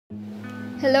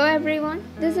Hello everyone,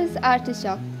 this is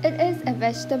artichoke. It is a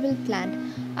vegetable plant.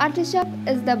 Artichoke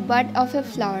is the bud of a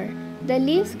flower. The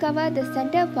leaves cover the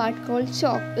center part called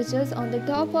choke, which is on the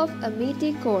top of a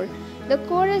meaty core. The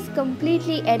core is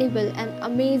completely edible and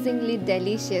amazingly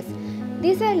delicious.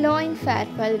 These are low in fat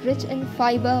while rich in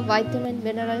fiber, vitamin,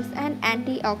 minerals and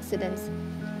antioxidants.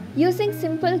 Using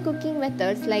simple cooking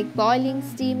methods like boiling,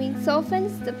 steaming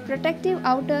softens the protective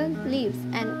outer leaves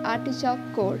and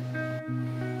artichoke core.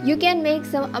 You can make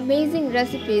some amazing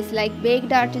recipes like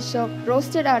baked artichoke,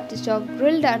 roasted artichoke,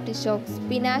 grilled artichoke,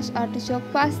 spinach artichoke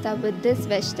pasta with this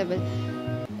vegetable.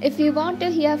 If you want to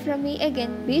hear from me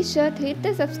again, be sure to hit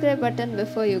the subscribe button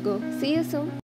before you go. See you soon.